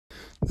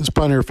This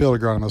Pioneer Field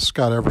Agronomist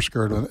Scott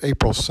Everskirt with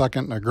April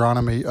 2nd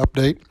agronomy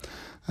update.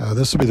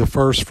 This will be the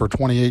first for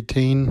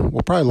 2018.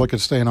 We'll probably look at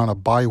staying on a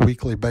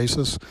bi-weekly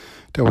basis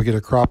until we get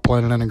a crop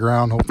planted in the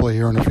ground, hopefully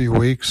here in a few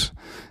weeks.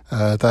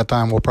 At that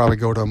time, we'll probably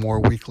go to a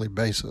more weekly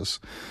basis.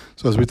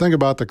 So as we think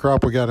about the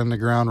crop we got in the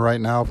ground right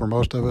now, for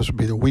most of us, would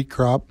be the wheat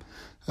crop.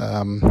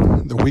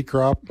 The wheat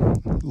crop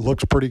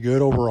looks pretty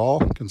good overall,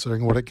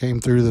 considering what it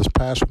came through this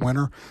past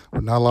winter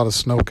with not a lot of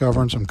snow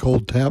cover and some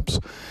cold temps.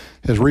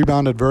 Has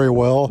rebounded very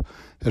well.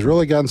 Has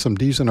really gotten some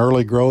decent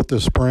early growth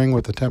this spring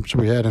with the temperature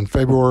we had in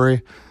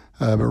February.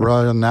 But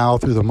right now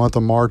through the month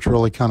of March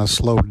really kind of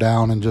slowed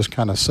down and just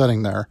kind of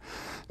sitting there.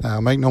 Now,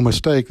 make no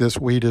mistake, this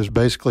wheat is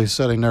basically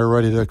sitting there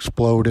ready to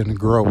explode in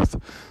growth.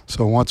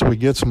 So once we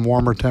get some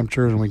warmer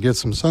temperatures and we get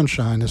some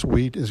sunshine, this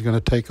wheat is going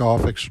to take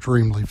off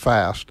extremely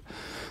fast.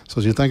 So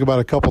as you think about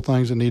a couple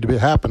things that need to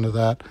happen to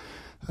that,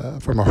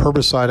 from a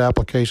herbicide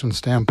application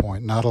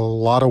standpoint, not a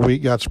lot of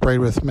wheat got sprayed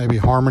with maybe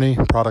Harmony,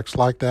 products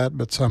like that,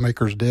 but some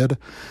acres did.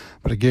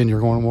 But again, you're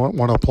going to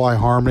want to apply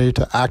Harmony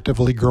to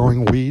actively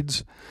growing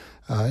weeds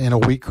in a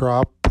wheat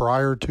crop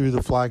prior to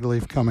the flag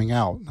leaf coming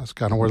out. That's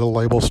kind of where the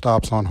label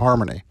stops on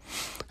Harmony.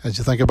 As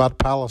you think about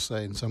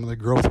Palisade and some of the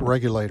growth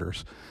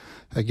regulators,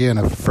 again,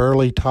 a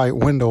fairly tight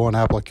window on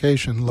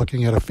application,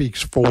 looking at a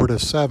Feeks 4 to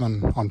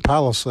 7 on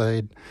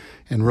Palisade,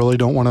 and really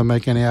don't want to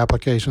make any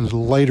applications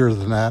later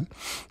than that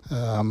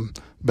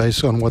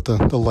based on what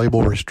the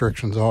label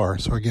restrictions are.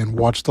 So again,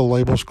 watch the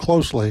labels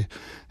closely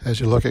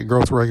as you look at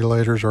growth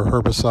regulators or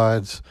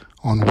herbicides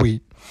on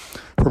wheat.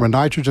 From a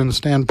nitrogen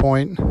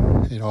standpoint,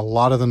 a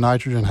lot of the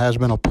nitrogen has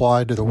been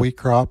applied to the wheat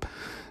crop.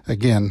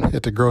 Again,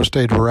 at the growth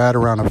stage we're at,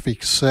 around a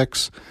Feeks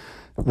 6,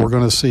 we're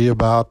going to see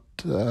about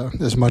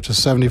as much as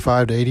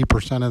 75 to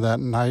 80% of that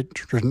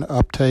nitrogen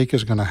uptake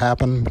is going to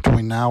happen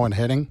between now and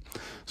hitting.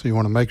 So you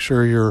want to make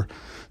sure your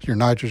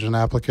nitrogen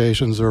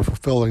applications are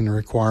fulfilling the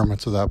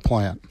requirements of that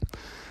plant.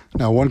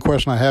 Now, one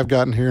question I have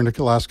gotten here in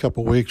the last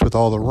couple of weeks with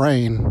all the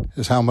rain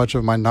is how much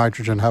of my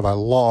nitrogen have I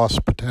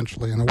lost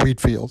potentially in the wheat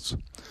fields.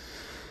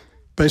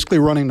 Basically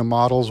running the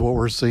models, what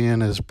we're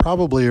seeing is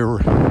probably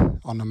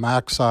on the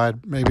max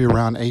side, maybe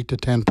around 8 to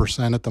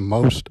 10% at the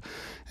most.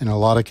 In a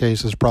lot of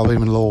cases, probably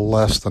even a little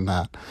less than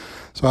that.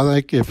 So I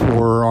think if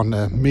we're on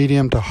the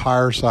medium to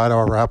higher side of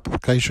our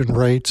application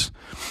rates,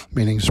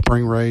 meaning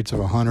spring rates of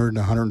 100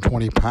 to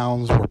 120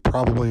 pounds, we're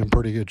probably in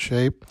pretty good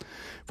shape.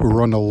 If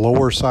we're on the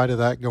lower side of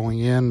that going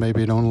in,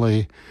 maybe at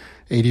only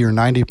 80 or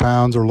 90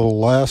 pounds or a little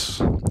less,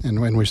 and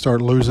when we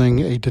start losing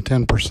 8 to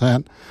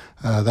 10%,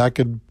 that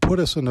could put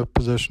us in a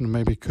position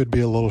maybe could be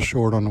a little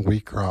short on the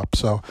wheat crop.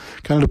 So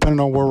kind of depending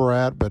on where we're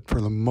at, but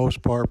for the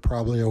most part,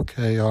 probably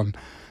okay on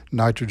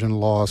nitrogen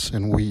loss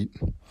in wheat.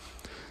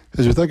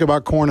 As you think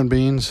about corn and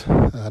beans,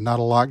 not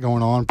a lot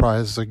going on.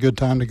 Probably it's a good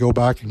time to go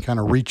back and kind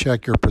of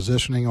recheck your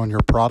positioning on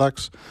your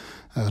products.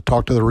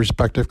 Talk to the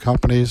respective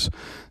companies.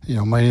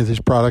 Many of these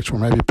products were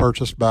maybe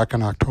purchased back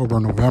in October,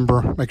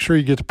 November. Make sure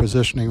you get the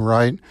positioning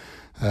right.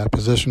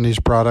 Position these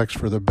products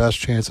for the best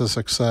chance of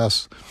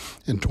success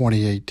in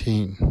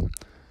 2018.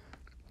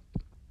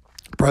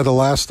 Probably the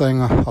last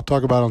thing I'll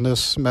talk about on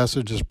this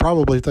message is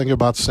probably think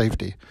about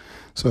safety.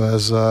 So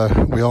as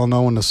we all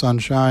know, when the sun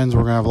shines,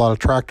 we're going to have a lot of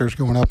tractors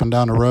going up and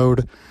down the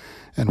road.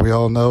 And we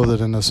all know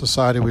that in the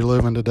society we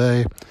live in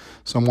today,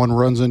 someone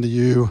runs into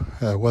you,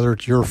 whether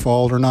it's your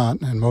fault or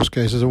not. In most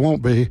cases, it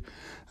won't be.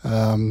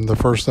 The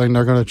first thing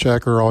they're going to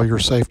check are all your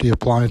safety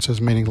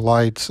appliances, meaning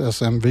lights,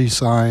 SMV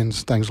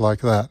signs, things like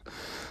that.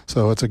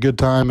 So it's a good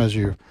time as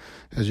you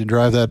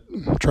drive that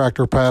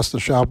tractor past the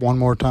shop one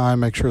more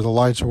time, make sure the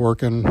lights are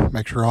working,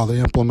 make sure all the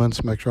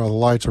implements, make sure all the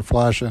lights are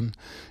flashing,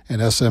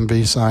 and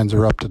SMV signs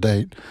are up to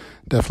date.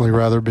 Definitely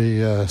rather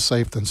be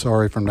safe than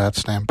sorry from that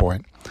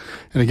standpoint.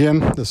 And again,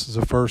 this is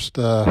the first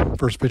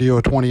video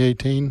of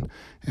 2018,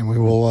 and we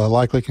will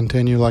likely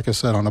continue, like I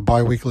said, on a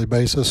bi-weekly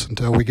basis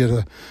until we get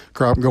a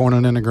crop going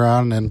in the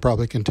ground, and then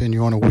probably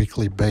continue on a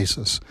weekly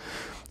basis.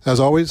 As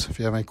always, if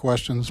you have any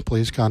questions,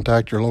 please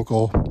contact your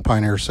local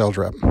Pioneer sales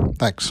rep.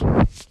 Thanks.